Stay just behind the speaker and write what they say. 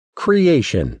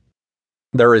Creation.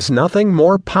 There is nothing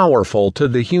more powerful to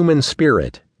the human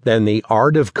spirit than the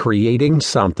art of creating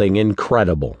something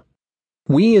incredible.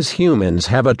 We as humans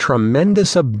have a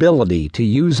tremendous ability to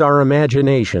use our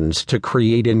imaginations to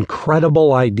create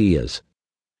incredible ideas.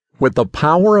 With the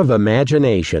power of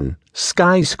imagination,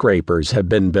 skyscrapers have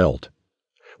been built.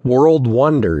 World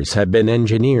wonders have been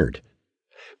engineered.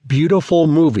 Beautiful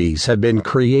movies have been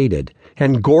created,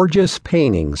 and gorgeous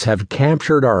paintings have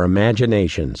captured our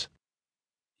imaginations.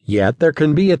 Yet there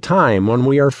can be a time when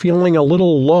we are feeling a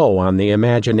little low on the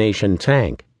imagination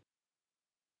tank.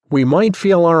 We might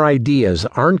feel our ideas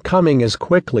aren't coming as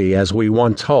quickly as we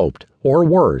once hoped, or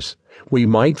worse, we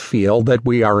might feel that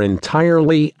we are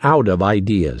entirely out of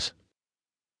ideas.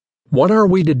 What are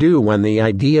we to do when the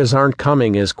ideas aren't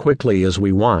coming as quickly as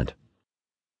we want?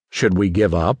 Should we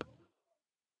give up?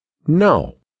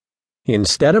 No.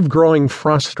 Instead of growing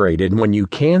frustrated when you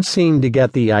can't seem to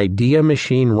get the idea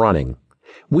machine running,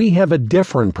 we have a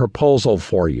different proposal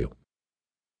for you.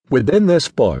 Within this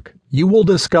book, you will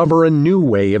discover a new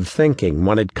way of thinking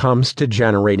when it comes to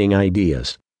generating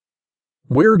ideas.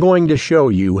 We're going to show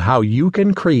you how you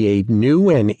can create new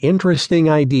and interesting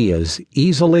ideas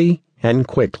easily and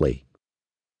quickly.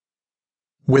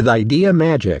 With Idea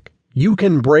Magic, you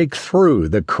can break through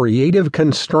the creative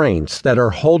constraints that are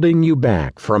holding you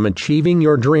back from achieving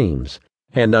your dreams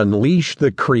and unleash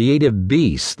the creative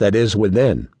beast that is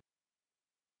within.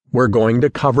 We're going to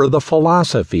cover the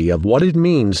philosophy of what it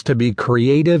means to be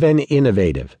creative and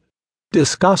innovative,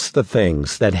 discuss the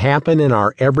things that happen in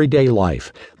our everyday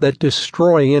life that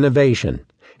destroy innovation,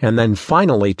 and then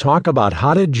finally talk about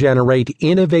how to generate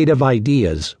innovative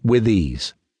ideas with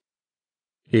ease.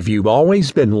 If you've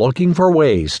always been looking for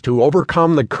ways to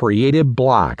overcome the creative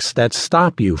blocks that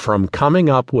stop you from coming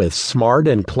up with smart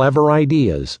and clever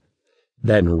ideas,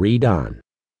 then read on.